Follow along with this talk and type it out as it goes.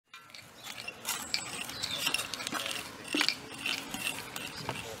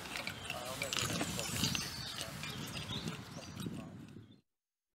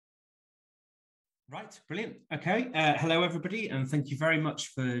Right, brilliant. Okay, hello everybody, and thank you very much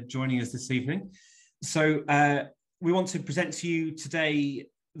for joining us this evening. So we want to present to you today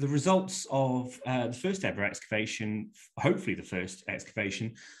the results of the first ever excavation, hopefully the first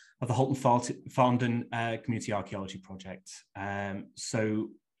excavation of the Holt and Farndon Community Archaeology Project. So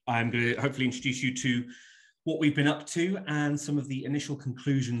I'm going to hopefully introduce you to what we've been up to and some of the initial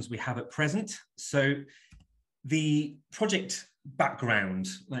conclusions we have at present. So the project background,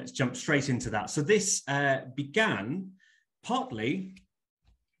 let's jump straight into that. So this began partly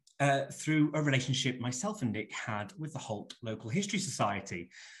through a relationship myself and Nick had with the Holt Local History Society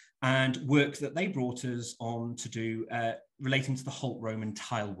and work that they brought us on to do relating to the Holt Roman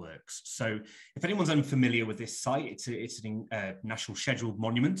tile works. So if anyone's unfamiliar with this site, it's a National Scheduled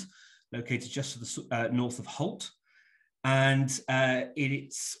Monument located just to the north of Holt. And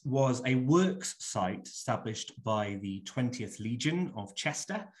it was a works site established by the 20th Legion of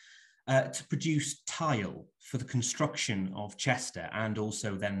Chester to produce tile for the construction of Chester, and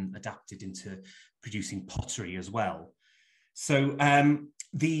also then adapted into producing pottery as well. So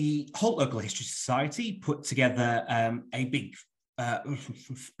the Holt Local History Society put together a big,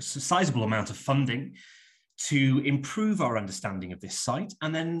 sizable amount of funding to improve our understanding of this site,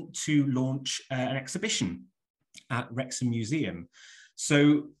 and then to launch an exhibition at Wrexham Museum.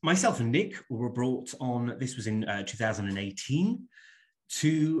 So myself and Nick were brought on, this was in 2018,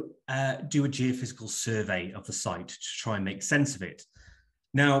 to do a geophysical survey of the site to try and make sense of it.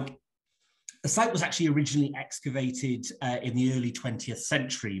 Now, the site was actually originally excavated in the early 20th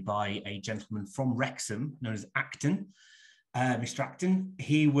century by a gentleman from Wrexham known as Acton, Mr. Acton.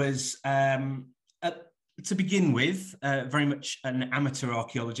 He was, to begin with, very much an amateur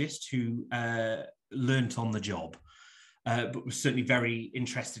archaeologist who learnt on the job, but was certainly very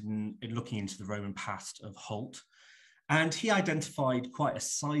interested in looking into the Roman past of Holt. And he identified quite a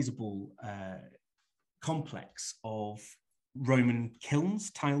sizable complex of Roman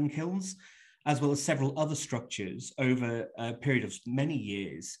kilns, tile kilns, as well as several other structures over a period of many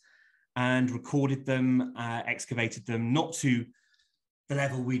years, and recorded them, excavated them, not to the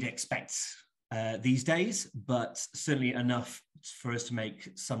level we'd expect these days, but certainly enough for us to make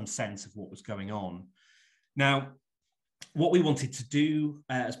some sense of what was going on. Now, what we wanted to do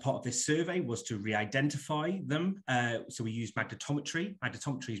as part of this survey was to re-identify them. So we used magnetometry.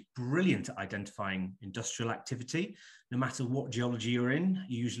 Magnetometry is brilliant at identifying industrial activity. No matter what geology you're in,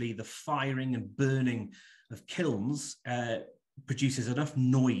 usually the firing and burning of kilns produces enough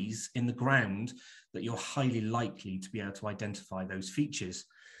noise in the ground that you're highly likely to be able to identify those features.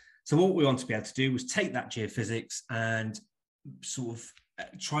 So what we want to be able to do was take that geophysics and sort of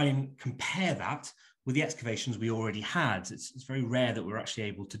try and compare that with the excavations we already had. It's very rare that we're actually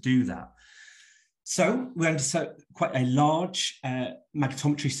able to do that. So we undertook quite a large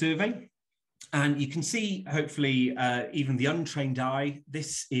magnetometry survey. And you can see, hopefully, even the untrained eye,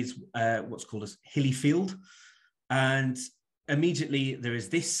 this is what's called a hilly field. And immediately there is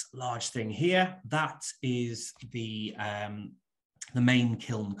this large thing here. That is the main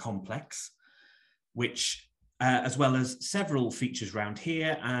kiln complex, which as well as several features around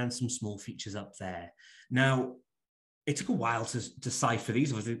here and some small features up there. Now, it took a while to decipher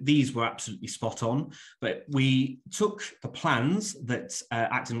these. These were absolutely spot on, but we took the plans that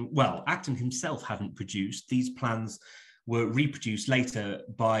Acton himself hadn't produced. These plans were reproduced later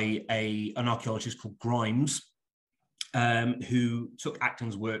by an archaeologist called Grimes, who took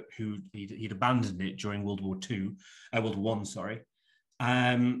Acton's work, he'd abandoned it during World War I, sorry,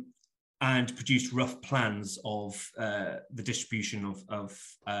 and produced rough plans of the distribution of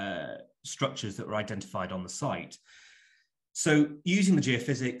structures that were identified on the site. So using the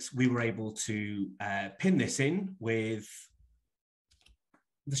geophysics, we were able to pin this in with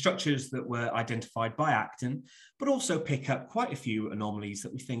the structures that were identified by Acton, but also pick up quite a few anomalies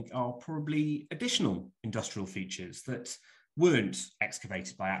that we think are probably additional industrial features that weren't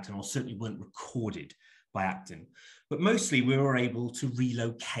excavated by Acton, or certainly weren't recorded by Acton. But mostly we were able to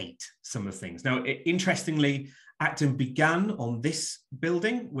relocate some of the things. Now, interestingly, Acton began on this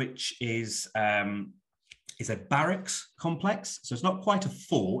building, which is a barracks complex. So it's not quite a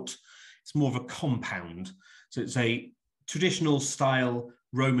fort, it's more of a compound. So it's a traditional style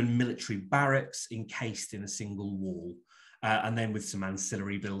Roman military barracks encased in a single wall, and then with some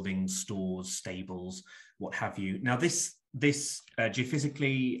ancillary buildings, stores, stables, what have you. Now, this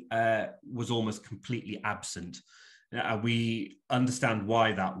geophysically was almost completely absent. We understand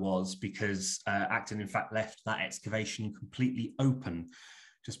why that was, because Acton in fact left that excavation completely open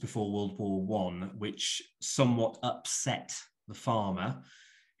just before World War I, which somewhat upset the farmer,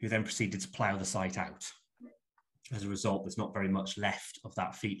 who then proceeded to plough the site out. As a result, there's not very much left of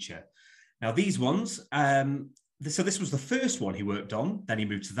that feature. Now these ones, so this was the first one he worked on, then he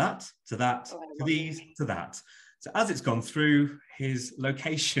moved to that, to these, to that. So as it's gone through, his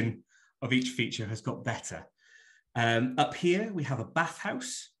location of each feature has got better. Up here, we have a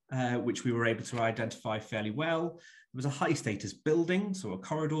bathhouse, which we were able to identify fairly well. It was a high status building, so a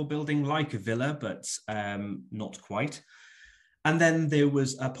corridor building like a villa, but not quite. And then there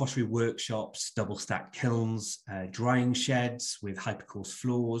was pottery workshops, double stacked kilns, drying sheds with hypercoarse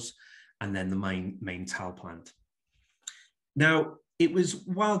floors, and then the main towel plant. Now, it was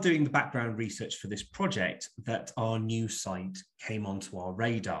while doing the background research for this project that our new site came onto our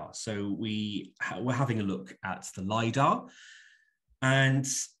radar. So we were having a look at the LiDAR, and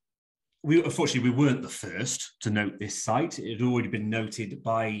unfortunately, we weren't the first to note this site. It had already been noted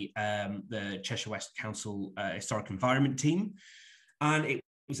by the Cheshire West Council Historic Environment team, and it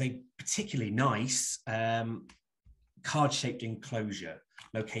was a particularly nice card-shaped enclosure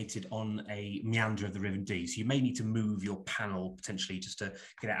located on a meander of the River Dee. So you may need to move your panel potentially just to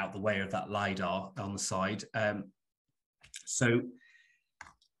get it out of the way of that LiDAR on the side. So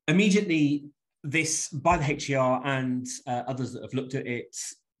immediately this, by the HER and others that have looked at it,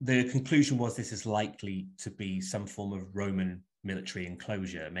 the conclusion was this is likely to be some form of Roman military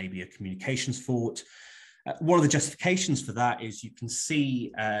enclosure, maybe a communications fort. One of the justifications for that is you can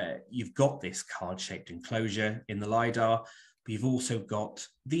see you've got this card-shaped enclosure in the LiDAR, but you've also got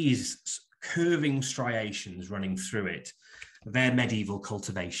these curving striations running through it. They're medieval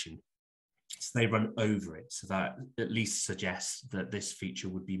cultivation. So they run over it. So that at least suggests that this feature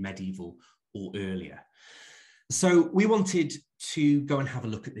would be medieval or earlier. So we wanted to go and have a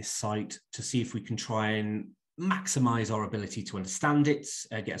look at this site to see if we can try and maximize our ability to understand it,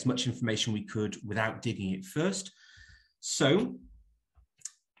 get as much information we could without digging it first. So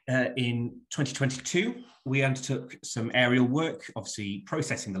in 2022, we undertook some aerial work, obviously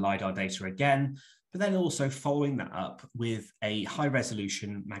processing the LiDAR data again, but then also following that up with a high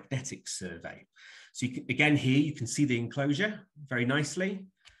resolution magnetic survey. So you can, again, here you can see the enclosure very nicely.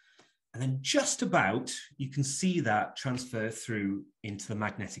 And then just about, you can see that transfer through into the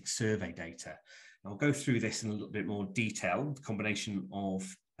magnetic survey data. I'll go through this in a little bit more detail, the combination of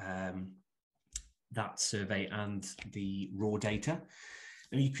that survey and the raw data.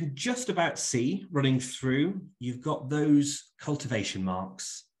 And you can just about see running through, you've got those cultivation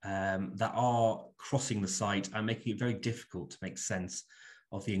marks that are crossing the site and making it very difficult to make sense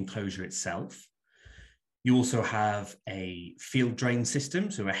of the enclosure itself. You also have a field drain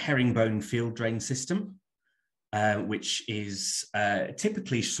system, so a herringbone field drain system, which is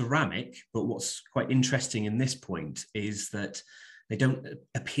typically ceramic, but what's quite interesting in this point is that they don't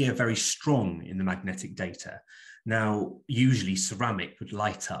appear very strong in the magnetic data. Now, usually ceramic would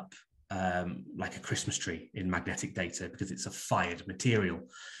light up like a Christmas tree in magnetic data because it's a fired material.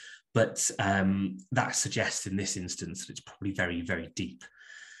 But that suggests in this instance that it's probably very, very deep.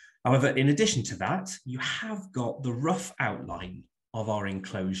 However, in addition to that, you have got the rough outline of our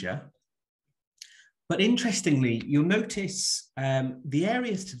enclosure. But interestingly, you'll notice the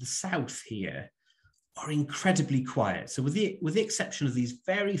areas to the south here are incredibly quiet. So with the exception of these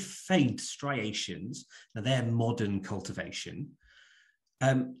very faint striations, now they're modern cultivation,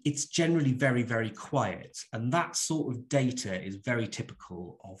 it's generally very, very quiet. And that sort of data is very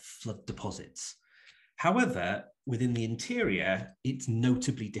typical of flood deposits. However, within the interior, it's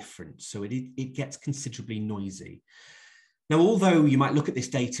notably different. So it gets considerably noisy. Now, although you might look at this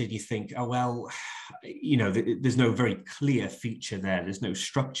data and you think, oh, well, you know, there's no very clear feature there, there's no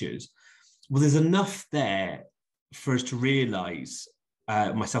structures. Well, there's enough there for us to realize,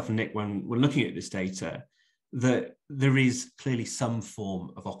 myself and Nick, when we're looking at this data, that there is clearly some form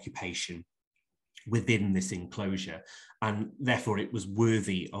of occupation within this enclosure, and therefore it was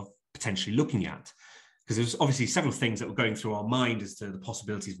worthy of potentially looking at. Because there's obviously several things that were going through our mind as to the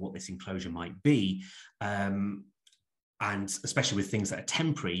possibilities of what this enclosure might be. And especially with things that are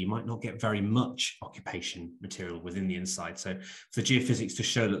temporary, you might not get very much occupation material within the inside. So for the geophysics to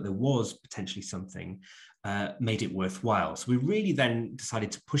show that there was potentially something made it worthwhile. So we really then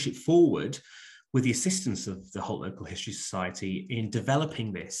decided to push it forward with the assistance of the Holt Local History Society in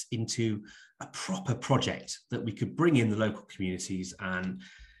developing this into a proper project that we could bring in the local communities and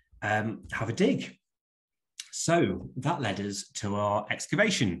have a dig. So that led us to our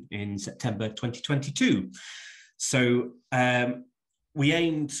excavation in September 2022. So we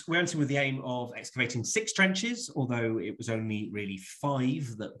went in with the aim of excavating 6 trenches, although it was only really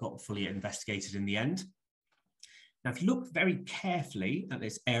 5 that got fully investigated in the end. Now, if you look very carefully at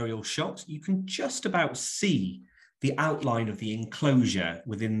this aerial shot, you can just about see the outline of the enclosure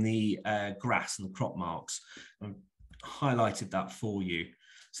within the grass and the crop marks. I've highlighted that for you.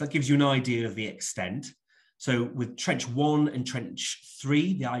 So that gives you an idea of the extent. So with trench 1 and trench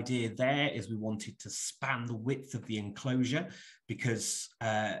 3, the idea there is we wanted to span the width of the enclosure, because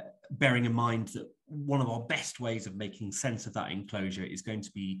bearing in mind that one of our best ways of making sense of that enclosure is going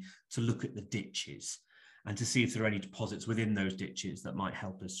to be to look at the ditches and to see if there are any deposits within those ditches that might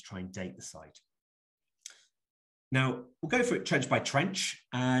help us try and date the site. Now, we'll go for it trench by trench.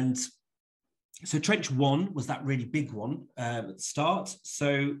 And so trench 1 was that really big one at the start.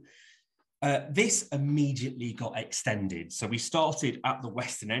 So this immediately got extended. So we started at the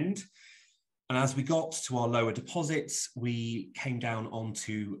western end, and as we got to our lower deposits, we came down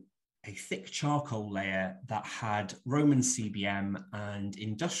onto a thick charcoal layer that had Roman CBM and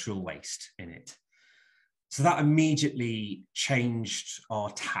industrial waste in it. So that immediately changed our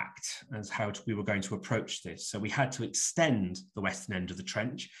tact as how we were going to approach this. So we had to extend the western end of the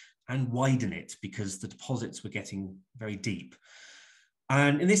trench and widen it because the deposits were getting very deep.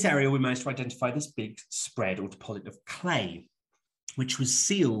 And in this area, we managed to identify this big spread or deposit of clay, which was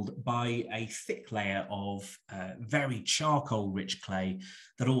sealed by a thick layer of very charcoal-rich clay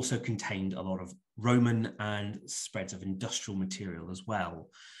that also contained a lot of Roman and spreads of industrial material as well.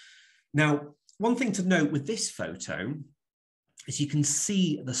 Now, one thing to note with this photo is you can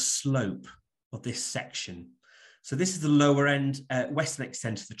see the slope of this section. So this is the lower end, western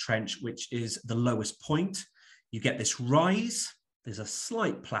extent of the trench, which is the lowest point. You get this rise, there's a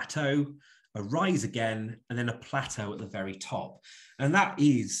slight plateau, a rise again, and then a plateau at the very top. And that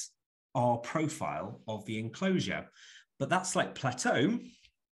is our profile of the enclosure. But that slight plateau,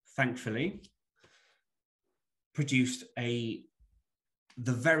 thankfully, produced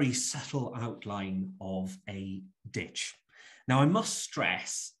the very subtle outline of a ditch. Now, I must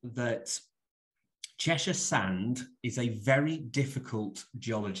stress that Cheshire sand is a very difficult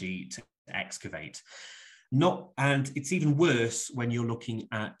geology to excavate. And it's even worse when you're looking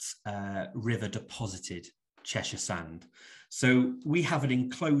at river deposited Cheshire sand. So we have an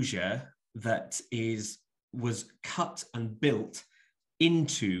enclosure that was cut and built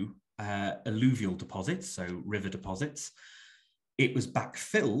into alluvial deposits, so river deposits. It was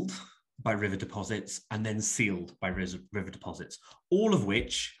backfilled by river deposits and then sealed by river deposits, all of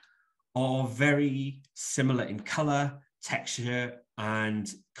which are very similar in colour, texture,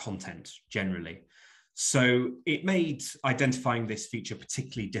 and content generally. So it made identifying this feature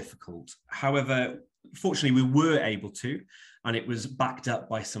particularly difficult. However, fortunately, we were able to, and it was backed up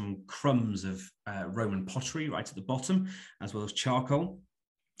by some crumbs of Roman pottery right at the bottom, as well as charcoal.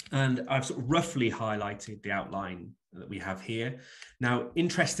 And I've sort of roughly highlighted the outline that we have here. Now,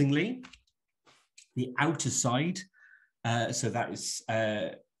 interestingly, the outer side, so that is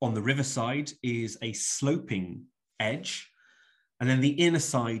on the river side, is a sloping edge. And then the inner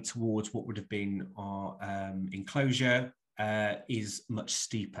side towards what would have been our enclosure is much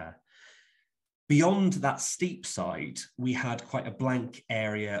steeper. Beyond that steep side, we had quite a blank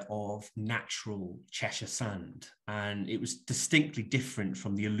area of natural Cheshire sand, and it was distinctly different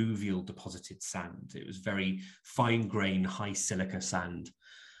from the alluvial deposited sand. It was very fine grain, high silica sand.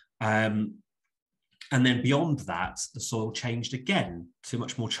 And then beyond that, the soil changed again to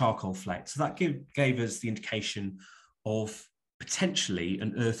much more charcoal flake. So that gave us the indication of potentially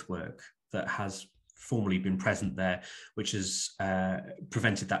an earthwork that has formerly been present there, which has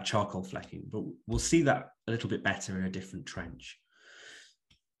prevented that charcoal flecking. But we'll see that a little bit better in a different trench.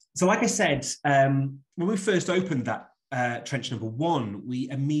 So like I said, when we first opened that trench number 1, we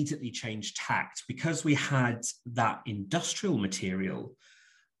immediately changed tact because we had that industrial material,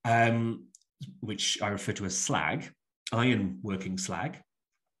 which I refer to as slag, iron working slag.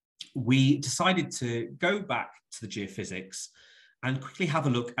 We decided to go back to the geophysics and quickly have a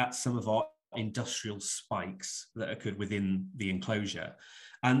look at some of our industrial spikes that occurred within the enclosure.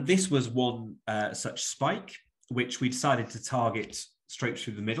 And this was one such spike, which we decided to target straight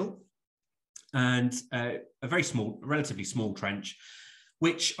through the middle, and a very small, relatively small trench,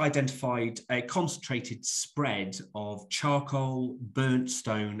 which identified a concentrated spread of charcoal, burnt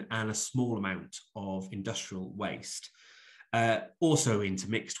stone, and a small amount of industrial waste. Also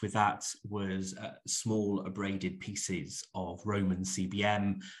intermixed with that was small abraded pieces of Roman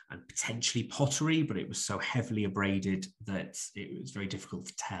CBM and potentially pottery, but it was so heavily abraded that it was very difficult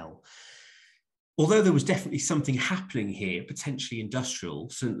to tell. Although there was definitely something happening here, potentially industrial,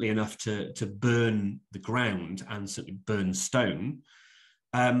 certainly enough to burn the ground and certainly burn stone,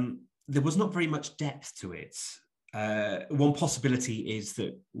 there was not very much depth to it. One possibility is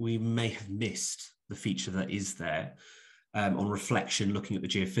that we may have missed the feature that is there. On reflection, looking at the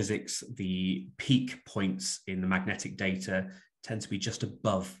geophysics, the peak points in the magnetic data tend to be just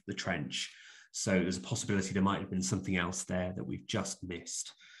above the trench. So there's a possibility there might have been something else there that we've just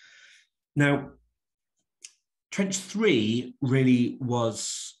missed. Now, Trench 3 really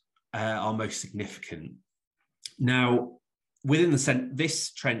was our most significant. Now, within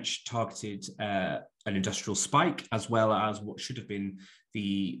this trench targeted an industrial spike, as well as what should have been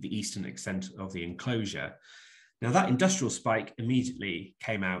the eastern extent of the enclosure. Now, that industrial spike immediately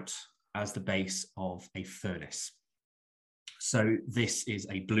came out as the base of a furnace. So this is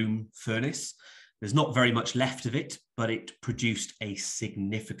a bloom furnace. There's not very much left of it, but it produced a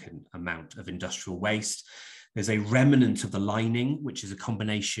significant amount of industrial waste. There's a remnant of the lining, which is a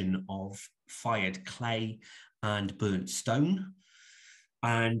combination of fired clay and burnt stone.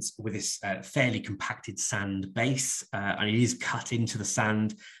 And with this fairly compacted sand base, and it is cut into the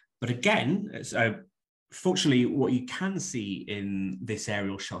sand. But again, fortunately, what you can see in this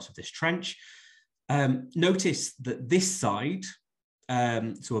aerial shot of this trench, notice that this side,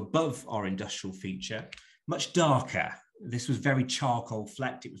 so above our industrial feature, much darker. This was very charcoal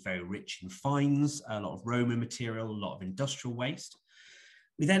flecked. It was very rich in fines, a lot of Roman material, a lot of industrial waste.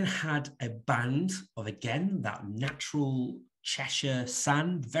 We then had a band of, again, that natural Cheshire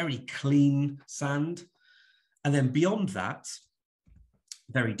sand, very clean sand. And then beyond that,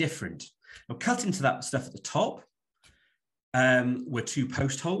 very different. Now, cut into that stuff at the top were two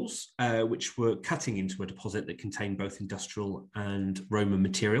post holes, which were cutting into a deposit that contained both industrial and Roman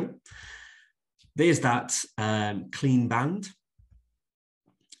material. There's that clean band.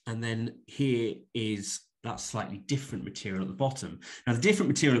 And then here is that slightly different material at the bottom. Now, the different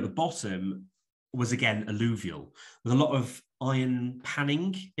material at the bottom was, again, alluvial, with a lot of iron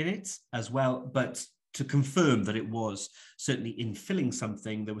panning in it as well. But to confirm that it was certainly infilling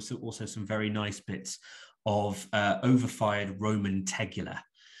something, there was also some very nice bits of overfired Roman tegula.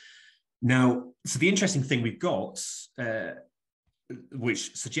 Now, so the interesting thing we've got,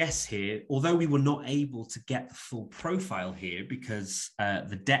 which suggests here, although we were not able to get the full profile here because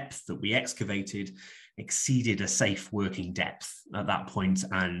the depth that we excavated exceeded a safe working depth at that point,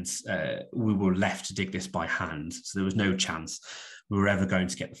 and we were left to dig this by hand. So there was no chance we were ever going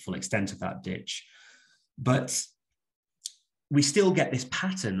to get the full extent of that ditch. But we still get this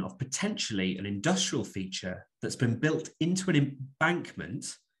pattern of potentially an industrial feature that's been built into an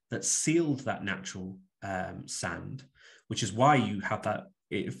embankment that sealed that natural sand, which is why you have that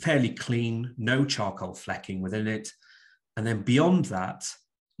fairly clean, no charcoal flecking within it. And then beyond that,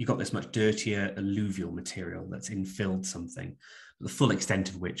 you've got this much dirtier alluvial material that's infilled something, the full extent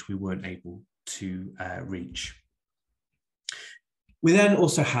of which we weren't able to reach. We then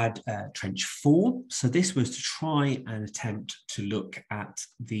also had Trench 4. So this was to try and attempt to look at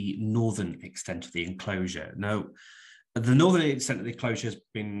the northern extent of the enclosure. Now, the northern extent of the enclosure has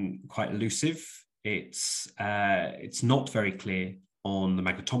been quite elusive. It's not very clear on the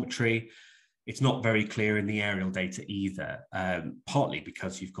magnetometry. It's not very clear in the aerial data either, partly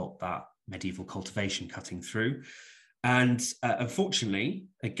because you've got that medieval cultivation cutting through. And unfortunately,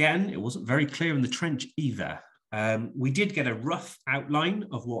 again, it wasn't very clear in the trench either. We did get a rough outline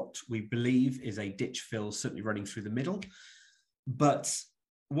of what we believe is a ditch fill, certainly running through the middle. But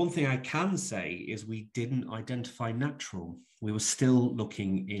one thing I can say is we didn't identify natural. We were still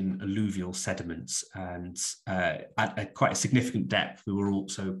looking in alluvial sediments, and at quite a significant depth, we were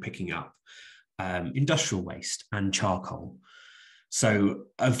also picking up industrial waste and charcoal. So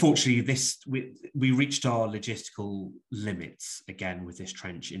unfortunately, we reached our logistical limits again with this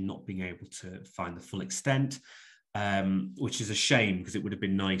trench in not being able to find the full extent, which is a shame because it would have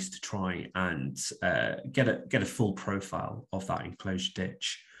been nice to try and get a full profile of that enclosed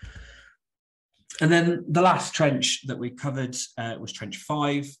ditch. And then the last trench that we covered was Trench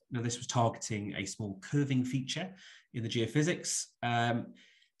 5. Now, this was targeting a small curving feature in the geophysics.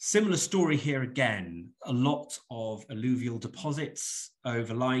 Similar story here again, a lot of alluvial deposits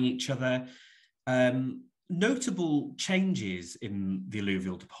overlying each other. Notable changes in the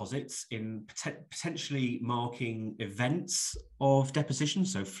alluvial deposits in potentially marking events of deposition,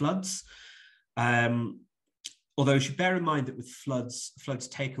 so floods. Although you should bear in mind that with floods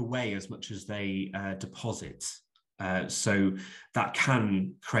take away as much as they deposit. So that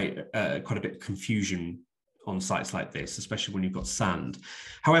can create quite a bit of confusion on sites like this, especially when you've got sand.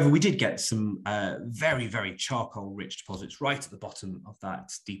 However, we did get some very, very charcoal-rich deposits right at the bottom of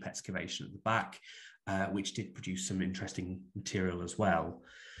that deep excavation at the back, which did produce some interesting material as well.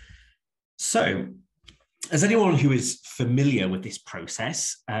 So, as anyone who is familiar with this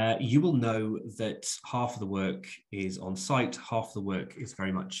process, you will know that half of the work is on site, half of the work is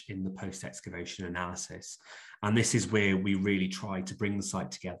very much in the post-excavation analysis. And this is where we really try to bring the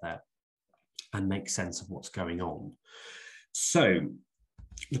site together and make sense of what's going on. So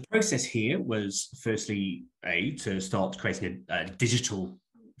The process here was firstly to start creating a digital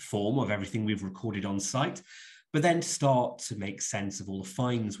form of everything we've recorded on site, but then to start to make sense of all the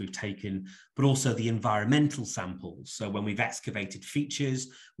finds we've taken, but also the environmental samples. So when we've excavated features,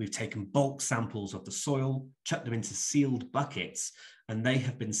 we've taken bulk samples of the soil, chucked them into sealed buckets, and they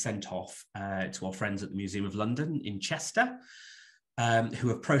have been sent off to our friends at the Museum of London in Chester, who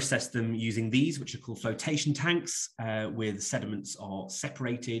have processed them using these, which are called flotation tanks, where the sediments are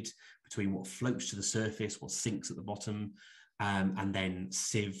separated between what floats to the surface, what sinks at the bottom, and then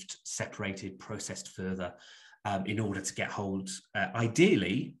sieved, separated, processed further in order to get hold,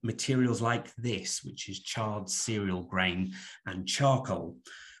 ideally, materials like this, which is charred cereal grain and charcoal,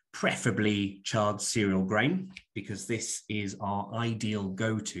 preferably charred cereal grain, because this is our ideal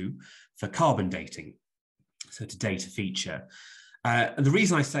go-to for carbon dating, so to date a feature. And the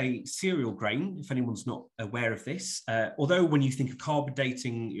reason I say cereal grain, if anyone's not aware of this, although when you think of carbon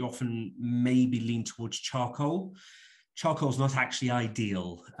dating, you often maybe lean towards charcoal. Charcoal is not actually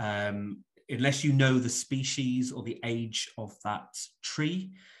ideal unless you know the species or the age of that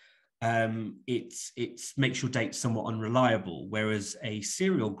tree. It makes your date somewhat unreliable, whereas a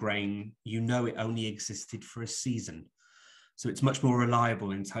cereal grain, you know it only existed for a season. So it's much more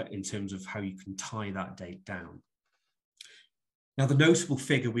reliable in terms of how you can tie that date down. Now, the notable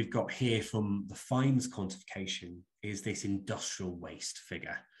figure we've got here from the finds quantification is this industrial waste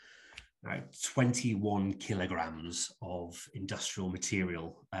figure. Now, 21 kilograms of industrial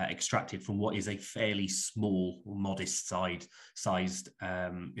material extracted from what is a fairly small or modest-sized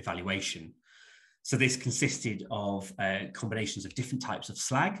evaluation. So this consisted of combinations of different types of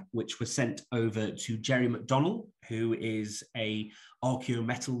slag, which were sent over to Jerry McDonnell, who is an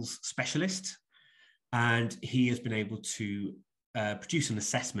archaeometals specialist, and he has been able to produce an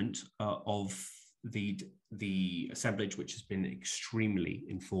assessment of the assemblage, which has been extremely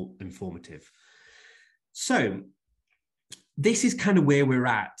informative. So this is kind of where we're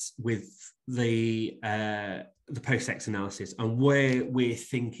at with the post-ex analysis and where we're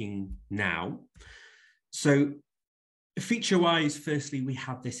thinking now. So feature-wise, firstly, we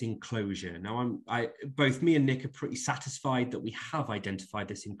have this enclosure. Now, both me and Nick are pretty satisfied that we have identified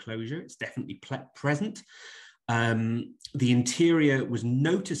this enclosure. It's definitely present. The interior was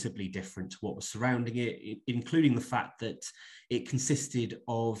noticeably different to what was surrounding it, including the fact that it consisted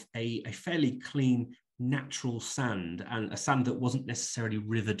of a fairly clean natural sand, and a sand that wasn't necessarily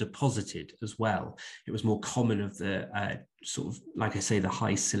river deposited as well. It was more common of the sort of, like I say, the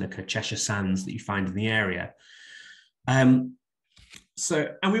high silica Cheshire sands that you find in the area. And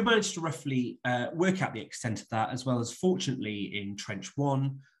we managed to roughly work out the extent of that, as well as, fortunately, in Trench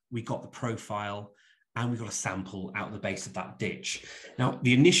 1, we got the profile and we got a sample out of the base of that ditch. Now,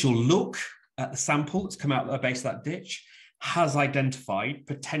 the initial look at the sample that's come out of the base of that ditch has identified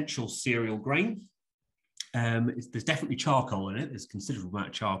potential cereal grain. There's definitely charcoal in it. There's a considerable amount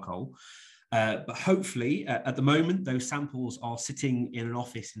of charcoal. But hopefully, at the moment, those samples are sitting in an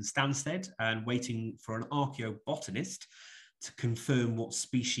office in Stansted and waiting for an archaeobotanist to confirm what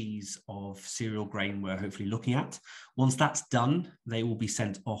species of cereal grain we're hopefully looking at. Once that's done, they will be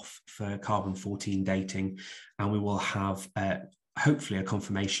sent off for carbon-14 dating, and we will have hopefully a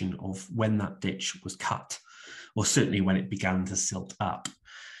confirmation of when that ditch was cut, or certainly when it began to silt up.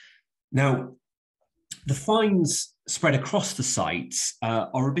 Now, the finds spread across the sites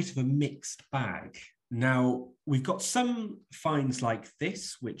are a bit of a mixed bag. Now, we've got some finds like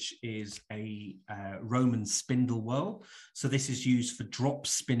this, which is a Roman spindle whirl. So this is used for drop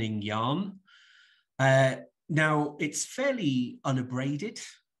spinning yarn. Now, it's fairly unabraded.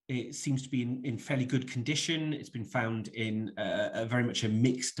 It seems to be in fairly good condition. It's been found in very much a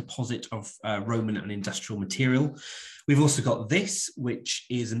mixed deposit of Roman and industrial material. We've also got this, which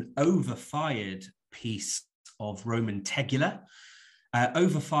is an overfired piece of Roman tegula.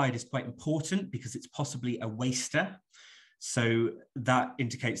 Overfired is quite important because it's possibly a waster. So that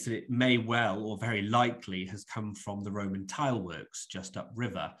indicates that it may well, or very likely, has come from the Roman tileworks just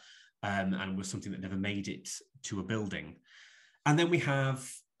upriver and was something that never made it to a building. And then we have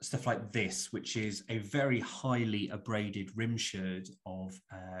stuff like this, which is a very highly abraded rim sherd of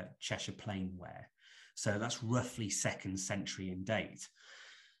Cheshire plainware. So that's roughly 2nd century in date.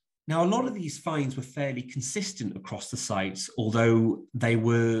 Now, a lot of these finds were fairly consistent across the sites, although they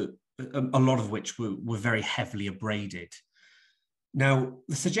were, a lot of which were very heavily abraded. Now,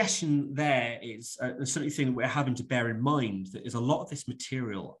 the suggestion there is certainly thing that we're having to bear in mind, that is a lot of this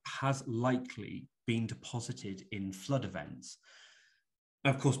material has likely been deposited in flood events.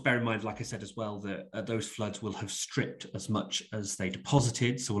 Of course, bear in mind, like I said as well, that those floods will have stripped as much as they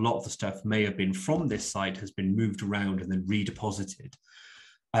deposited. So a lot of the stuff may have been from this site, has been moved around and then redeposited.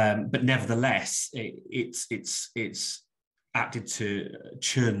 But nevertheless, it's acted to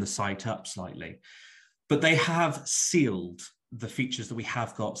churn the site up slightly. But they have sealed the features that we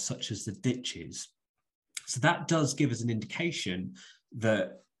have got, such as the ditches. So that does give us an indication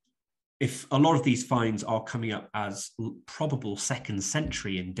that if a lot of these finds are coming up as probable 2nd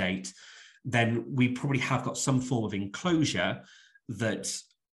century in date, then we probably have got some form of enclosure that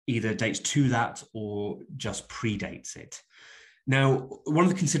either dates to that or just predates it. Now, one of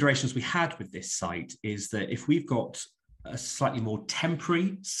the considerations we had with this site is that if we've got a slightly more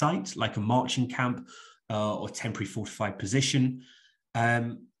temporary site, like a marching camp or temporary fortified position,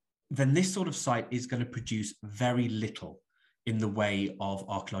 then this sort of site is going to produce very little in the way of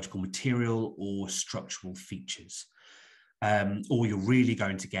archaeological material or structural features. All you're really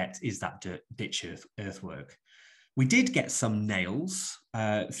going to get is that ditch earthwork. We did get some nails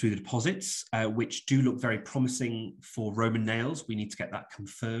through the deposits, which do look very promising for Roman nails. We need to get that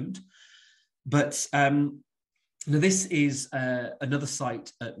confirmed. But now this is another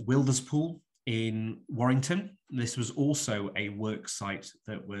site at Wilderspool in Warrington. This was also a work site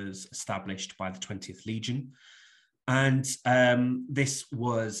that was established by the 20th Legion. And this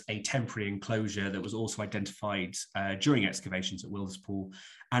was a temporary enclosure that was also identified during excavations at Wilderspool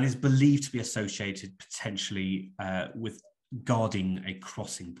and is believed to be associated potentially with guarding a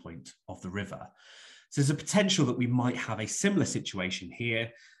crossing point of the river. So there's a potential that we might have a similar situation here.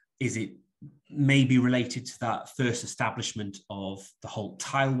 Is it maybe related to that first establishment of the Holt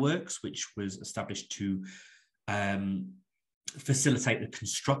Tile Works, which was established to facilitate the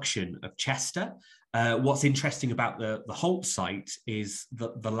construction of Chester? What's interesting about the Holt site is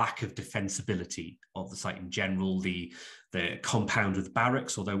the lack of defensibility of the site in general, the compound with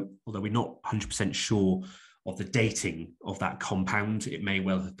barracks, although we're not 100% sure of the dating of that compound. It may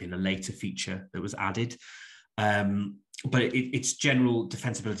well have been a later feature that was added. But its general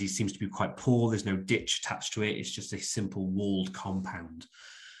defensibility seems to be quite poor. There's no ditch attached to it. It's just a simple walled compound.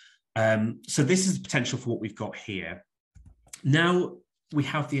 So this is the potential for what we've got here. Now we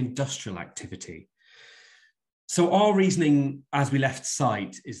have the industrial activity. So our reasoning as we left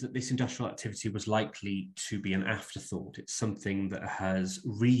site is that this industrial activity was likely to be an afterthought. It's something that has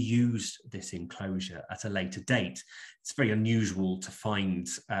reused this enclosure at a later date. It's very unusual to find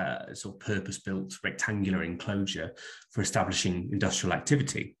a sort of purpose-built rectangular enclosure for establishing industrial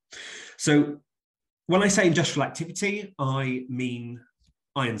activity. So when I say industrial activity, I mean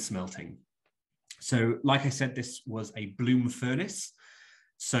iron smelting. So like I said, this was a bloom furnace.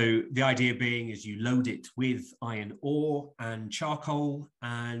 So the idea being is you load it with iron ore and charcoal,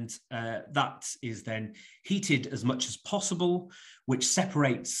 and that is then heated as much as possible, which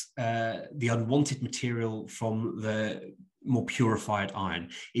separates the unwanted material from the more purified iron.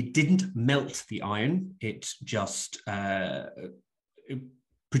 It didn't melt the iron, it just it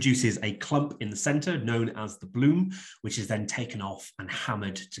produces a clump in the center known as the bloom, which is then taken off and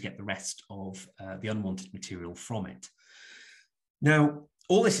hammered to get the rest of the unwanted material from it. Now,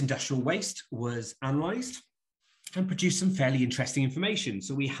 all this industrial waste was analysed and produced some fairly interesting information.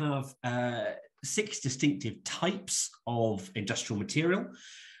 So we have 6 distinctive types of industrial material.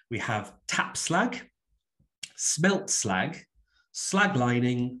 We have tap slag, smelt slag, slag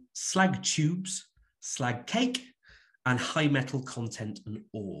lining, slag tubes, slag cake, and high metal content and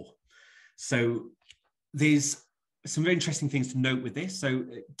ore. So there's some very interesting things to note with this. So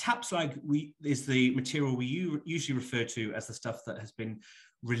tap slag is the material we usually refer to as the stuff that has been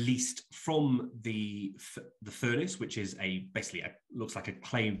released from the furnace, which is basically looks like a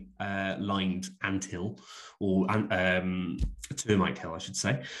clay lined anthill, or a termite hill, I should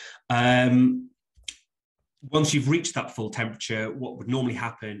say. Once you've reached that full temperature, what would normally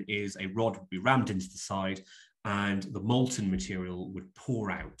happen is a rod would be rammed into the side and the molten material would pour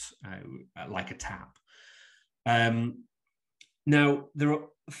out like a tap. Now, there are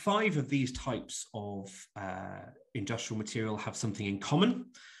 5 of these types of industrial material have something in common,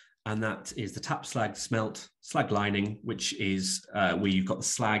 and that is the tap slag, smelt, slag lining, which is where you've got the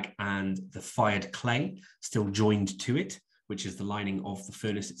slag and the fired clay still joined to it, which is the lining of the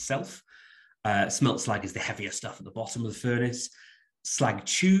furnace itself. Smelt slag is the heavier stuff at the bottom of the furnace. Slag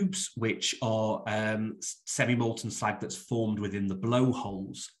tubes, which are semi-molten slag that's formed within the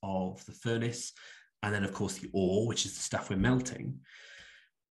blowholes of the furnace. And then, of course, the ore, which is the stuff we're melting.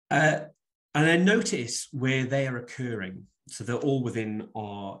 And then notice where they are occurring. So they're all within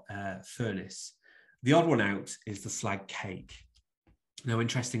our furnace. The odd one out is the slag cake. Now,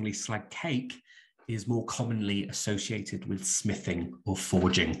 interestingly, slag cake is more commonly associated with smithing or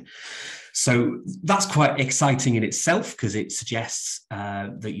forging. So that's quite exciting in itself, because it suggests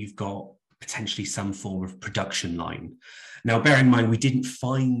that you've got potentially some form of production line. Now, bear in mind, we didn't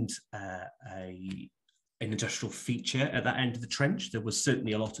find an industrial feature at that end of the trench. There was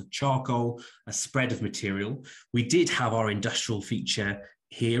certainly a lot of charcoal, a spread of material. We did have our industrial feature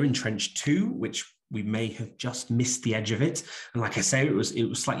here in Trench 2, which we may have just missed the edge of it. And like I say, it was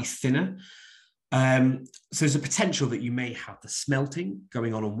slightly thinner. So there's a potential that you may have the smelting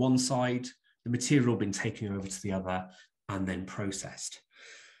going on one side, the material being taken over to the other, and then processed.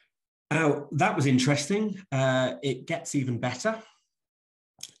 Now, that was interesting. It gets even better.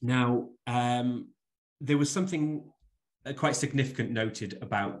 Now, there was something quite significant noted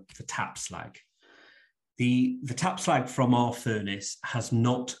about the tap slag. The tap slag from our furnace has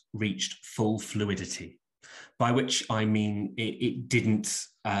not reached full fluidity, by which I mean it didn't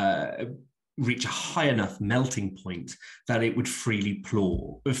reach a high enough melting point that it would freely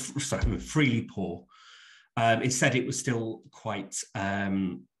pour. Instead, it was still quite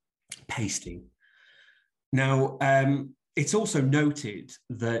pasty. Now, it's also noted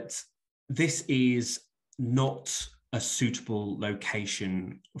that this is not a suitable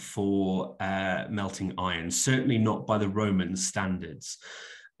location for melting iron, certainly not by the Roman standards.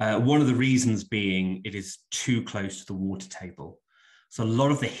 One of the reasons being it is too close to the water table. So a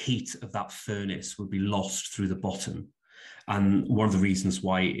lot of the heat of that furnace would be lost through the bottom. And one of the reasons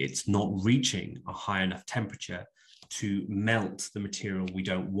why it's not reaching a high enough temperature to melt the material we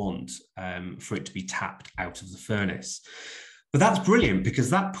don't want for it to be tapped out of the furnace. But that's brilliant, because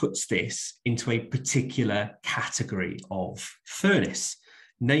that puts this into a particular category of furnace,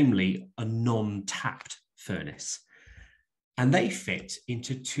 namely a non-tapped furnace. And they fit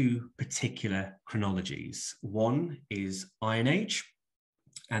into two particular chronologies. One is Iron Age,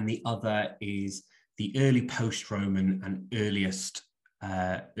 and the other is the early post-Roman and earliest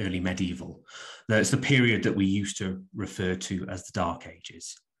early medieval. That's the period that we used to refer to as the Dark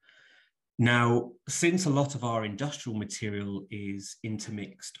Ages. Now, since a lot of our industrial material is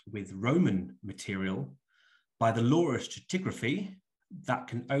intermixed with Roman material, by the law of stratigraphy, that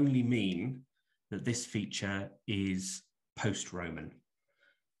can only mean that this feature is post-Roman.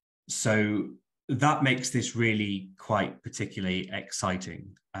 So that makes this really quite particularly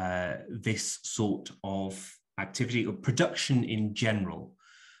exciting. This sort of activity or production in general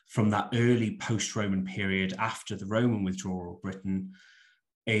from that early post-Roman period after the Roman withdrawal of Britain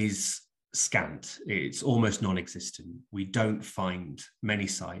is scant. It's almost non-existent. We don't find many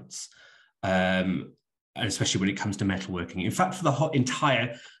sites, and especially when it comes to metalworking. In fact, for the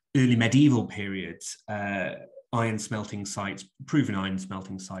entire early medieval period, iron smelting sites, proven iron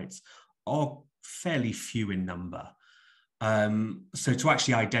smelting sites, are fairly few in number. So to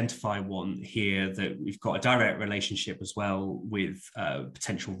actually identify one here that we've got a direct relationship as well with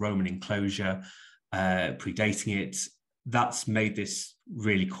potential Roman enclosure, predating it, that's made this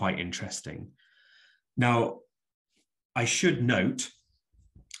really quite interesting. Now, I should note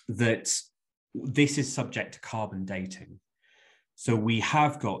that this is subject to carbon dating. So we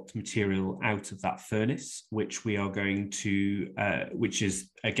have got material out of that furnace, which we are going to, which is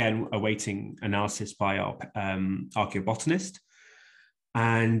again awaiting analysis by our archaeobotanist.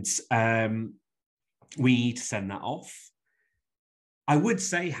 And we need to send that off. I would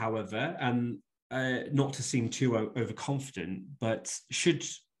say, however, not to seem too overconfident, but should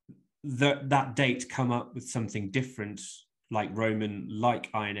that date come up with something different, like Roman, like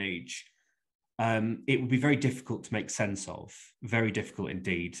Iron Age, it would be very difficult to make sense of, very difficult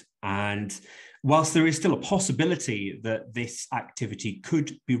indeed. And whilst there is still a possibility that this activity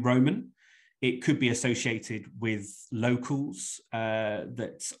could be Roman, it could be associated with locals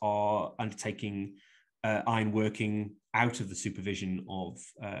that are undertaking ironworking out of the supervision of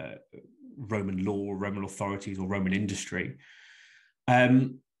Roman law, Roman authorities, or Roman industry.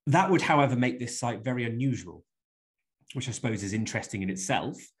 That would, however, make this site very unusual, which I suppose is interesting in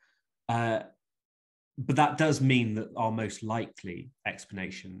itself. But that does mean that our most likely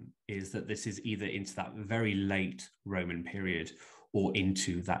explanation is that this is either into that very late Roman period or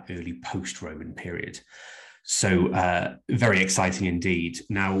into that early post-Roman period. So very exciting indeed.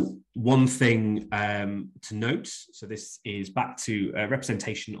 Now, one thing to note, so this is back to a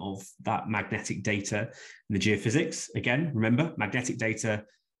representation of that magnetic data in the geophysics. Again, remember, magnetic data,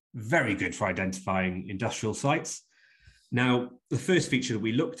 very good for identifying industrial sites. Now, the first feature that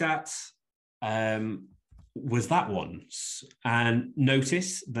we looked at was that one. And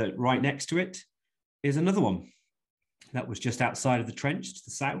notice that right next to it is another one that was just outside of the trench to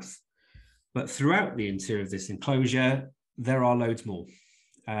the south. But throughout the interior of this enclosure, there are loads more.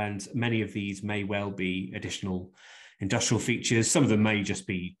 And many of these may well be additional industrial features. Some of them may just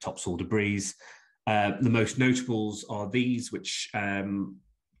be topsoil debris. The most notables are these, which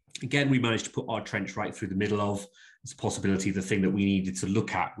Again, we managed to put our trench right through the middle of. It's a possibility the thing that we needed to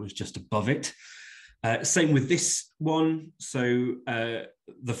look at was just above it. Same with this one. So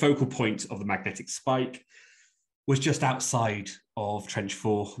the focal point of the magnetic spike was just outside of Trench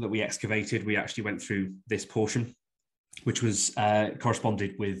 4 that we excavated. We actually went through this portion, which was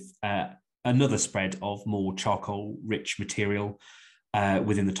corresponded with another spread of more charcoal-rich material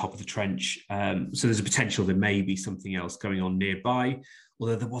within the top of the trench. So there's a potential there may be something else going on nearby,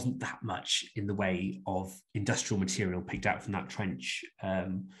 although there wasn't that much in the way of industrial material picked out from that trench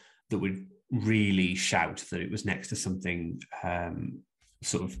that would really shout that it was next to something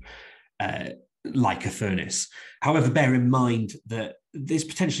like a furnace. However, bear in mind that there's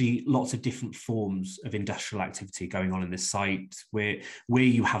potentially lots of different forms of industrial activity going on in this site. Where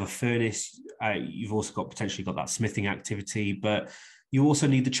you have a furnace, you've also potentially got that smithing activity, but you also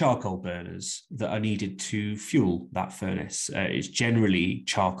need the charcoal burners that are needed to fuel that furnace. It's generally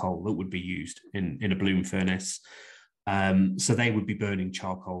charcoal that would be used in a bloom furnace. So they would be burning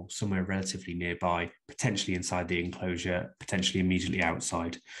charcoal somewhere relatively nearby, potentially inside the enclosure, potentially immediately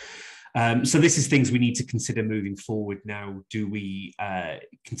outside. So this is things we need to consider moving forward now. Do we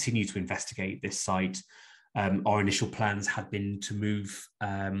continue to investigate this site? Our initial plans had been to move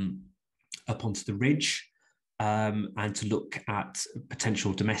up onto the ridge and to look at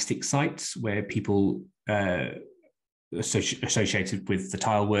potential domestic sites where people associated with the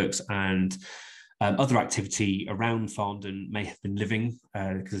tile works and other activity around Farndon may have been living,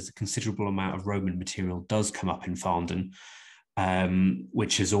 because a considerable amount of Roman material does come up in Farndon,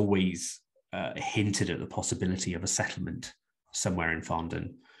 which has always hinted at the possibility of a settlement somewhere in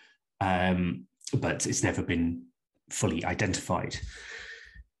Farndon, but it's never been fully identified.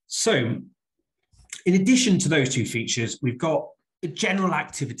 So, in addition to those two features, we've got a general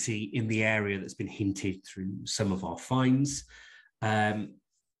activity in the area that's been hinted through some of our finds.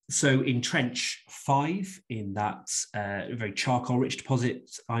 So in Trench 5, in that very charcoal-rich deposit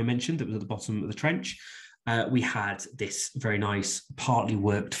I mentioned that was at the bottom of the trench, we had this very nice partly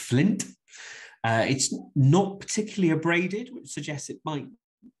worked flint. It's not particularly abraded, which suggests it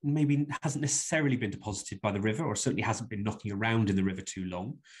maybe hasn't necessarily been deposited by the river, or certainly hasn't been knocking around in the river too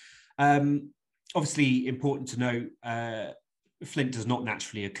long. Obviously, important to note, flint does not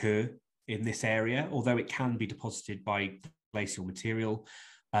naturally occur in this area, although it can be deposited by glacial material.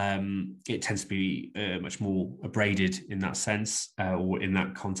 It tends to be much more abraded in that sense, or in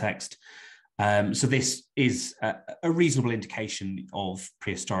that context. So this is a reasonable indication of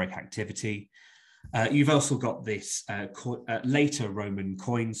prehistoric activity. You've also got this later Roman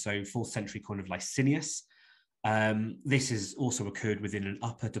coin, so 4th century coin of Licinius. This has also occurred within an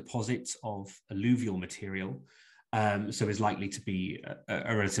upper deposit of alluvial material, so is likely to be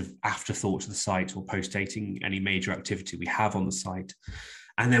a relative afterthought to the site or post-dating any major activity we have on the site.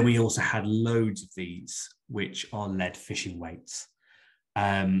 And then we also had loads of these, which are lead fishing weights.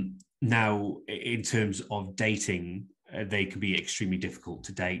 Now, in terms of dating, they can be extremely difficult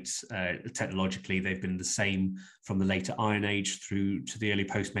to date. Technologically, they've been the same from the later Iron Age through to the early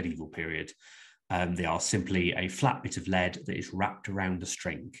post-medieval period. They are simply a flat bit of lead that is wrapped around a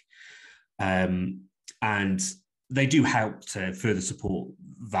string. And they do help to further support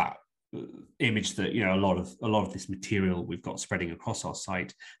that image that, you know, a lot of this material we've got spreading across our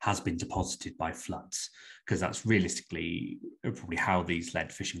site has been deposited by floods, because that's realistically probably how these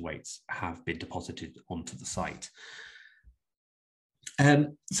lead fishing weights have been deposited onto the site.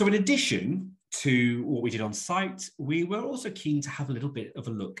 So in addition to what we did on site, we were also keen to have a little bit of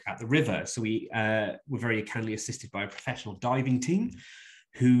a look at the river. So we were very kindly assisted by a professional diving team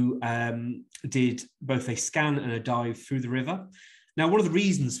who did both a scan and a dive through the river. Now, one of the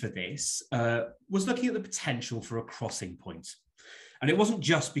reasons for this was looking at the potential for a crossing point. And it wasn't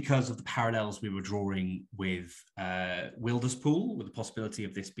just because of the parallels we were drawing with Wilderspool, with the possibility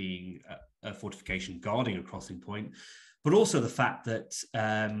of this being a fortification guarding a crossing point, but also the fact that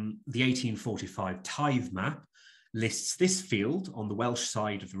the 1845 tithe map lists this field on the Welsh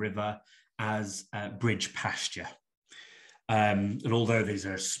side of the river as bridge pasture. And although there's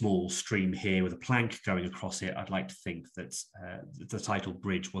a small stream here with a plank going across it, I'd like to think that the title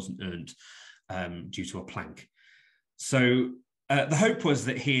bridge wasn't earned due to a plank. So the hope was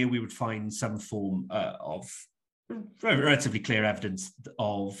that here we would find some form of relatively clear evidence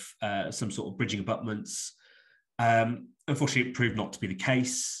of some sort of bridging abutments. Unfortunately, it proved not to be the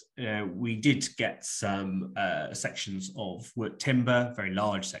case. We did get some sections of worked timber, very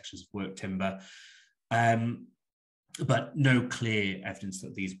large sections of worked timber, but no clear evidence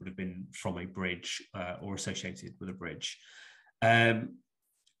that these would have been from a bridge or associated with a bridge.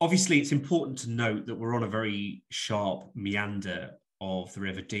 Obviously, it's important to note that we're on a very sharp meander of the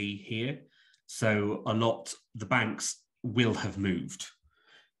River Dee here. So the banks will have moved.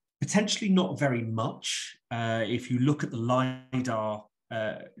 Potentially not very much. If you look at the LiDAR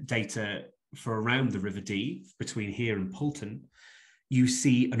data for around the River Dee, between here and Poulton, you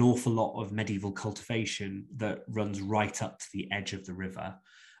see an awful lot of medieval cultivation that runs right up to the edge of the river,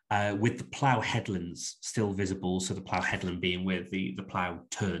 with the plough headlands still visible. So the plough headland being where the plough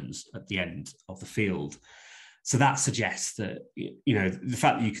turns at the end of the field. So that suggests that, the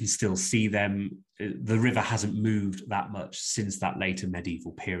fact that you can still see them, the river hasn't moved that much since that later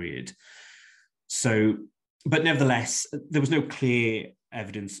medieval period. So, but nevertheless, there was no clear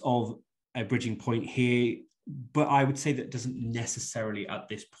evidence of a bridging point here, but I would say that doesn't necessarily at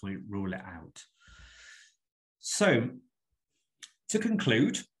this point rule it out. So to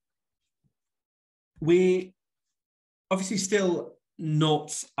conclude, we're obviously still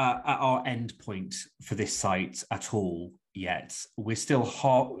not at our end point for this site at all yet. We're still,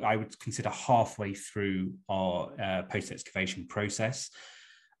 I would consider, halfway through our post-excavation process.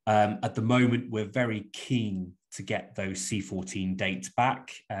 At the moment, we're very keen to get those C14 dates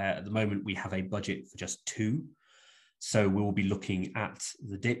back. At the moment, we have a budget for just 2. So we will be looking at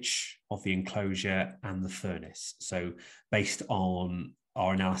the ditch of the enclosure and the furnace. So based on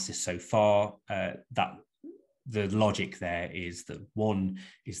our analysis so far, the logic there is that one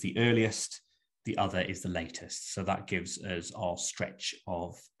is the earliest, the other is the latest. So that gives us our stretch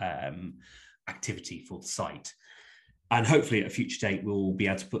of activity for the site. And hopefully at a future date, we'll be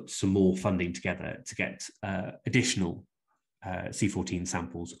able to put some more funding together to get additional C14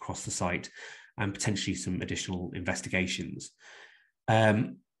 samples across the site and potentially some additional investigations.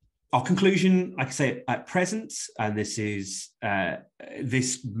 Our conclusion, like I say, at present, and this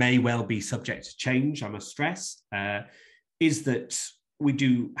may well be subject to change, I must stress, is that we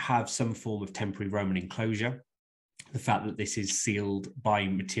do have some form of temporary Roman enclosure. The fact that this is sealed by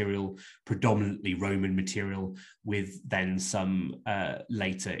material, predominantly Roman material, with then some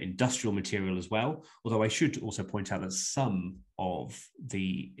later industrial material as well. Although I should also point out that some of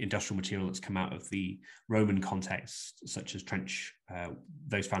the industrial material that's come out of the Roman context, such as trench,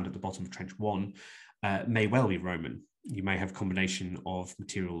 those found at the bottom of Trench 1, may well be Roman. You may have a combination of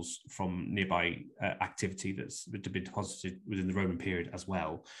materials from nearby activity that's been deposited within the Roman period as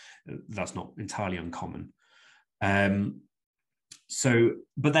well. That's not entirely uncommon.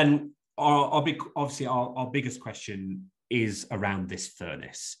 But then our biggest question is around this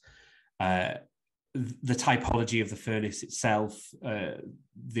furnace. The typology of the furnace itself,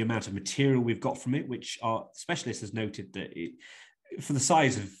 the amount of material we've got from it, which our specialist has noted that for the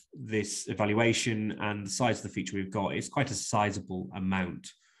size of this evaluation and the size of the feature we've got, it's quite a sizable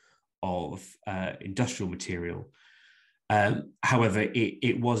amount of industrial material. However,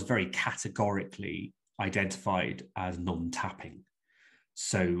 it was very categorically identified as non-tapping.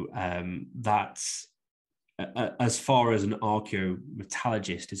 So that's, as far as an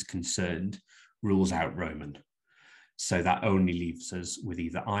archaeometallurgist is concerned, rules out Roman. So that only leaves us with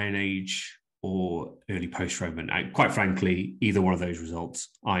either Iron Age or early post-Roman. And quite frankly, either one of those results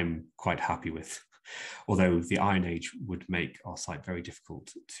I'm quite happy with. Although the Iron Age would make our site very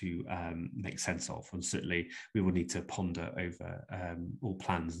difficult to make sense of. And certainly we will need to ponder over all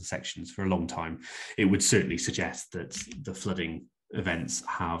plans and sections for a long time. It would certainly suggest that the flooding events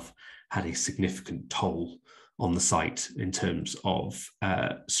have had a significant toll on the site in terms of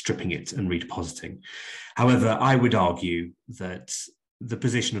stripping it and redepositing. However, I would argue that the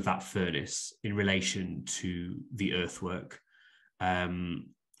position of that furnace in relation to the earthwork and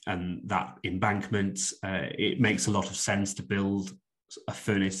that embankment, it makes a lot of sense to build a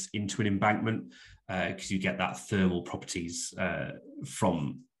furnace into an embankment because you get that thermal properties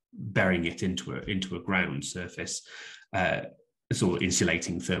from burying it into a ground surface, sort of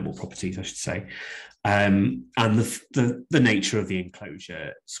insulating thermal properties, I should say. And the nature of the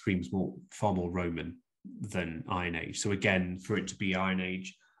enclosure screams far more Roman than Iron Age. So again, for it to be Iron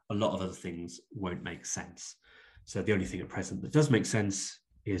Age, a lot of other things won't make sense. So the only thing at present that does make sense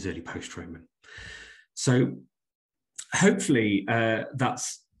is early post-Roman. So hopefully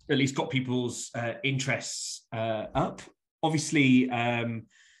that's at least got people's interests up. Obviously, there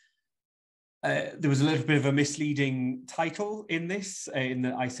was a little bit of a misleading title in this, in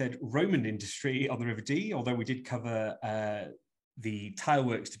that I said Roman industry on the River Dee, although we did cover the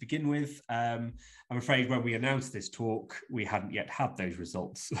tileworks to begin with. I'm afraid when we announced this talk, we hadn't yet had those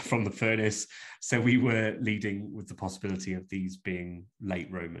results from the furnace. So we were leading with the possibility of these being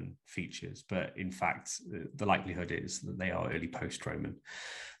late Roman features. But in fact, the likelihood is that they are early post-Roman.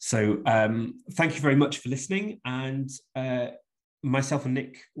 So thank you very much for listening. And myself and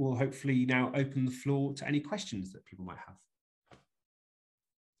Nick will hopefully now open the floor to any questions that people might have.